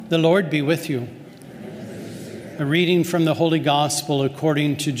The Lord be with you. A reading from the Holy Gospel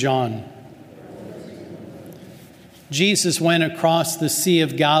according to John. Jesus went across the Sea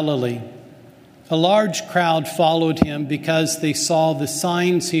of Galilee. A large crowd followed him because they saw the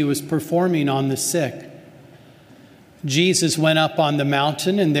signs he was performing on the sick. Jesus went up on the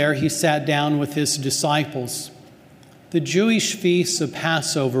mountain, and there he sat down with his disciples. The Jewish feast of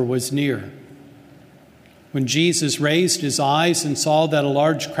Passover was near. When Jesus raised his eyes and saw that a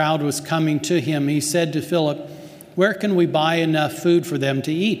large crowd was coming to him, he said to Philip, "Where can we buy enough food for them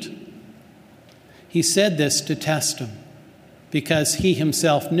to eat?" He said this to test him, because he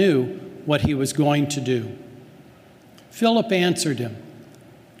himself knew what he was going to do. Philip answered him,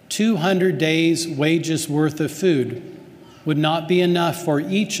 200 days' wages worth of food would not be enough for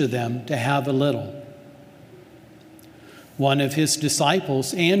each of them to have a little. One of his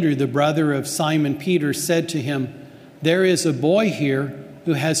disciples, Andrew, the brother of Simon Peter, said to him, "There is a boy here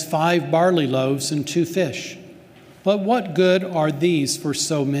who has 5 barley loaves and 2 fish. But what good are these for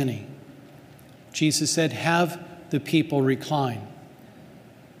so many?" Jesus said, "Have the people recline."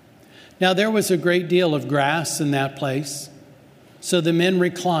 Now there was a great deal of grass in that place, so the men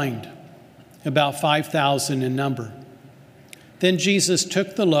reclined, about 5,000 in number. Then Jesus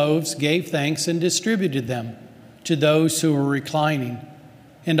took the loaves, gave thanks, and distributed them to those who were reclining,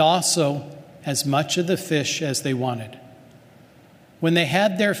 and also as much of the fish as they wanted. When they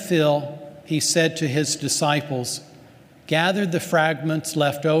had their fill, he said to his disciples, "Gather the fragments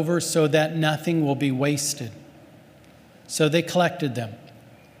left over so that nothing will be wasted." So they collected them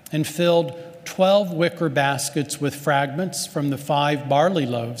and filled 12 wicker baskets with fragments from the 5 barley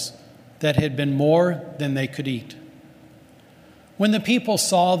loaves that had been more than they could eat. When the people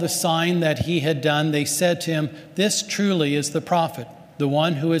saw the sign that he had done, they said to him, "This truly is the prophet, the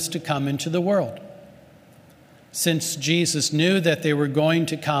one who is to come into the world." Since Jesus knew that they were going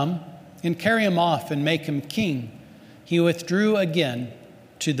to come and carry him off and make him king, he withdrew again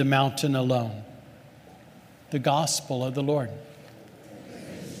to the mountain alone. The Gospel of the Lord.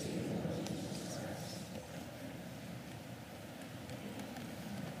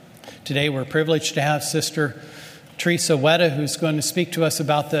 Today we're privileged to have Sister Teresa Wetta, who's going to speak to us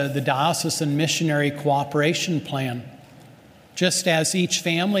about the Diocesan Missionary Cooperation Plan. Just as each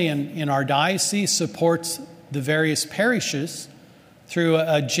family in our diocese supports the various parishes through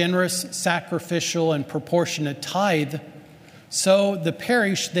a generous, sacrificial, and proportionate tithe, so the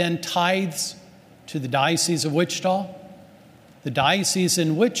parish then tithes to the Diocese of Wichita. The diocese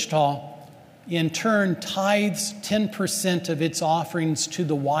in Wichita, in turn, tithes 10% of its offerings to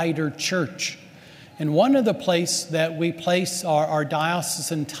the wider church. And one of the places that we place our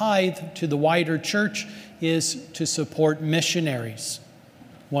diocesan tithe to the wider church is to support missionaries,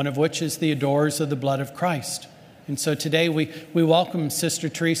 one of which is the Adorers of the Blood of Christ. And so today we welcome Sister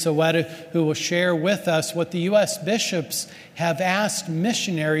Teresa Wetta, who will share with us what the U.S. bishops have asked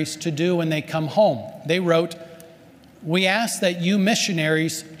missionaries to do when they come home. They wrote, "We ask that you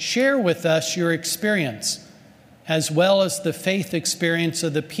missionaries share with us your experience, as well as the faith experience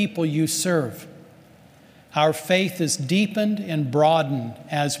of the people you serve. Our faith is deepened and broadened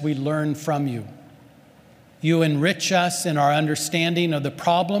as we learn from you. You enrich us in our understanding of the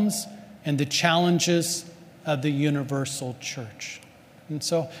problems and the challenges of the universal church." And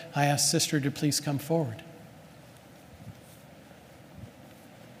so I ask Sister to please come forward.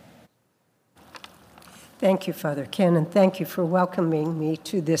 Thank you, Father Ken, and thank you for welcoming me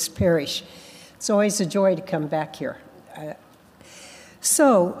to this parish. It's always a joy to come back here.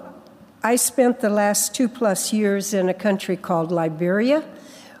 I spent the last 2+ years in a country called Liberia,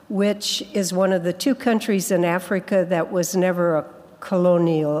 which is one of the 2 countries in Africa that was never a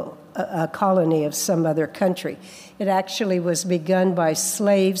colony of some other country. It actually was begun by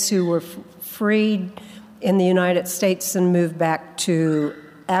slaves who were freed in the United States and moved back to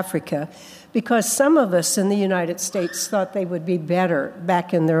Africa, because some of us in the United States thought they would be better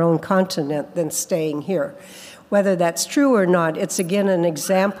back in their own continent than staying here. Whether that's true or not, it's again an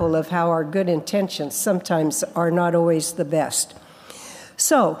example of how our good intentions sometimes are not always the best.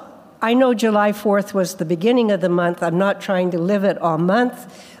 So, I know July 4th was the beginning of the month. I'm not trying to live it all month.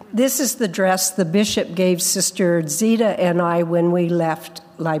 This is the dress the bishop gave Sister Zita and I when we left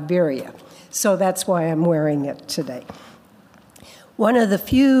Liberia. So that's why I'm wearing it today. One of the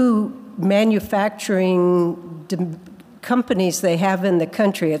few manufacturing companies they have in the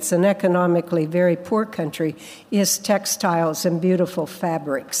country, it's an economically very poor country, is textiles and beautiful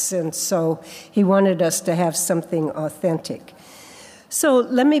fabrics. And so he wanted us to have something authentic. So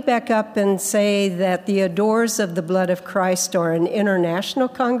let me back up and say that the Adorers of the Blood of Christ are an international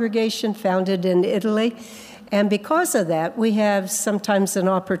congregation founded in Italy. And because of that, we have sometimes an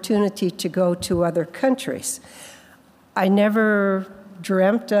opportunity to go to other countries. I never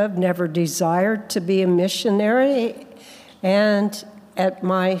dreamt of, never desired to be a missionary. And at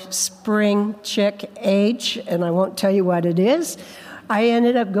my spring chick age, and I won't tell you what it is, I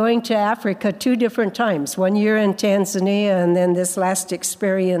ended up going to Africa 2 different times, 1 year in Tanzania and then this last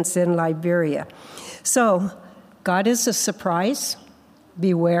experience in Liberia. So God is a surprise.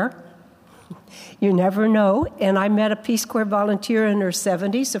 Beware. You never know. And I met a Peace Corps volunteer in her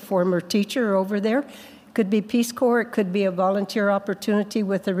 70s, a former teacher over there. Could be Peace Corps, it could be a volunteer opportunity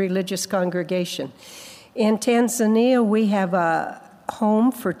with a religious congregation. In Tanzania, we have a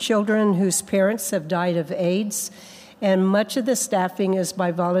home for children whose parents have died of AIDS, and much of the staffing is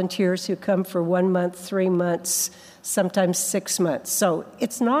by volunteers who come for 1 month, 3 months, sometimes 6 months. So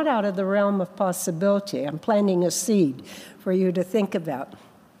it's not out of the realm of possibility. I'm planting a seed for you to think about.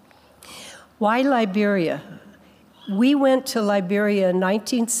 Why Liberia? We went to Liberia in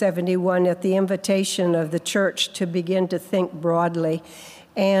 1971 at the invitation of the church to begin to think broadly.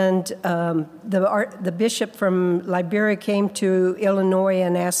 And the bishop from Liberia came to Illinois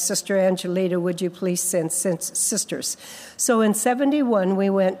and asked Sister Angelita, would you please send sisters? So in 71, we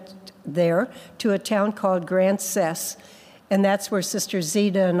went there to a town called Grand Cess, and that's where Sister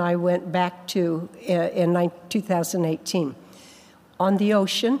Zita and I went back to in 2018. On the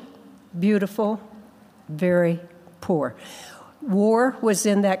ocean, beautiful, very poor. War was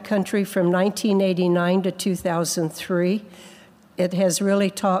in that country from 1989 to 2003. It has really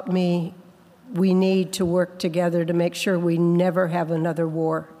taught me we need to work together to make sure we never have another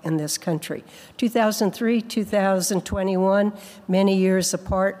war in this country. 2003, 2021, many years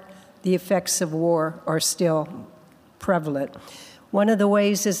apart, the effects of war are still prevalent. One of the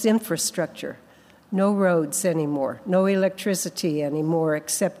ways is infrastructure. No roads anymore, no electricity anymore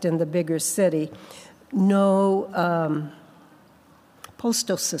except in the bigger city, no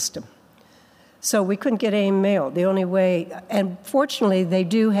postal system. So we couldn't get any mail. The only way, and fortunately they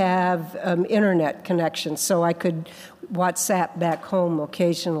do have internet connections, so I could WhatsApp back home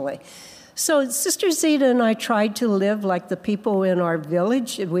occasionally. So Sister Zita and I tried to live like the people in our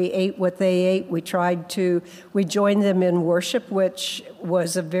village. We ate what they ate. We joined them in worship, which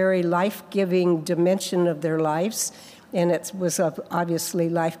was a very life-giving dimension of their lives, and it was obviously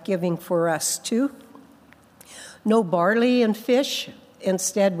life-giving for us too. No barley and fish.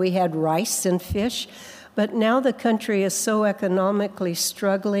 Instead, we had rice and fish. But now the country is so economically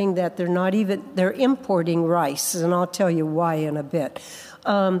struggling that they're importing rice, and I'll tell you why in a bit.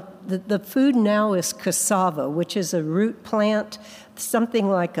 The food now is cassava, which is a root plant, something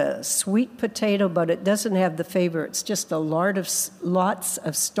like a sweet potato, but it doesn't have the flavor. It's just lots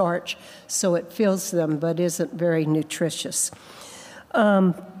of starch, so it fills them, but isn't very nutritious.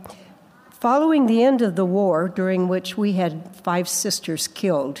 Following the end of the war, during which we had 5 sisters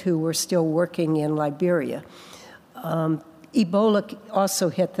killed who were still working in Liberia, Ebola also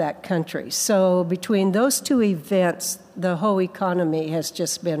hit that country. So between those 2 events, the whole economy has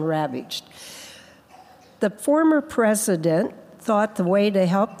just been ravaged. The former president thought the way to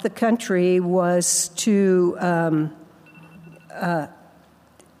help the country was to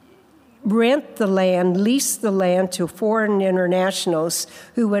rent the land, lease the land to foreign internationals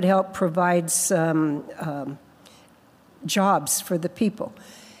who would help provide some jobs for the people.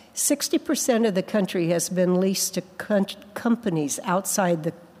 60% of the country has been leased to companies outside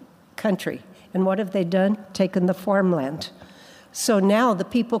the country. And what have they done? Taken the farmland. So now the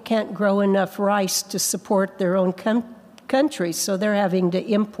people can't grow enough rice to support their own country, so they're having to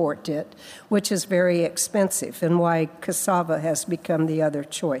import it, which is very expensive, and why cassava has become the other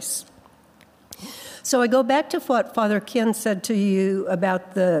choice. So I go back to what Father Ken said to you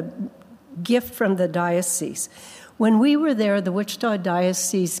about the gift from the diocese. When we were there, the Wichita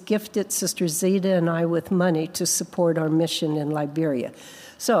Diocese gifted Sister Zita and I with money to support our mission in Liberia.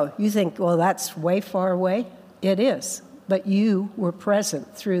 So you think, well, that's way far away? It is, but you were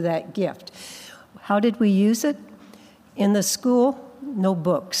present through that gift. How did we use it? In the school, no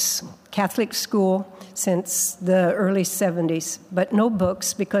books. Catholic school since the early 70s, but no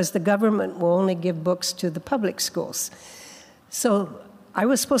books because the government will only give books to the public schools. So I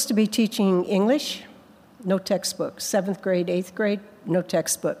was supposed to be teaching English, no textbooks. 7th grade, 8th grade, no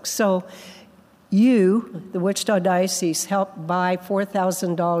textbooks. So you, the Wichita Diocese, helped buy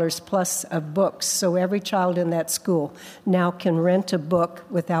 $4,000 plus of books, so every child in that school now can rent a book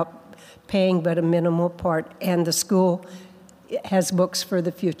without paying but a minimal part, and the school has books for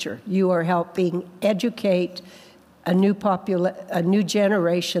the future. You are helping educate a new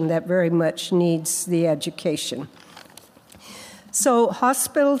generation that very much needs the education. So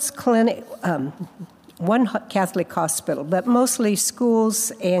hospitals, one Catholic hospital, but mostly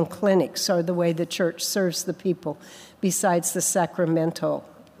schools and clinics are the way the church serves the people, besides the sacramental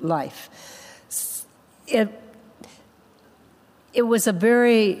life. It was a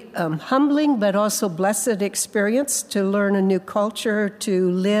very humbling but also blessed experience to learn a new culture, to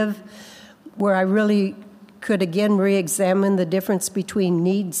live where I really could again re-examine the difference between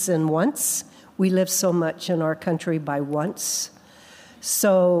needs and wants. We live so much in our country by wants.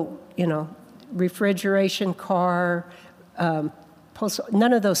 So, refrigeration, car,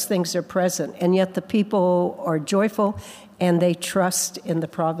 none of those things are present, and yet the people are joyful and they trust in the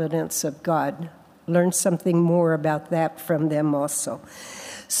providence of God. Learn something more about that from them also.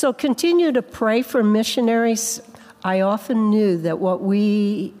 So continue to pray for missionaries. I often knew that what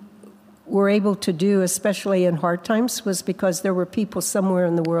we were able to do, especially in hard times, was because there were people somewhere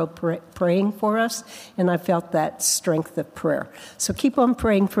in the world praying for us, and I felt that strength of prayer. So keep on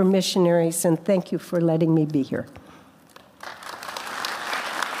praying for missionaries, and thank you for letting me be here.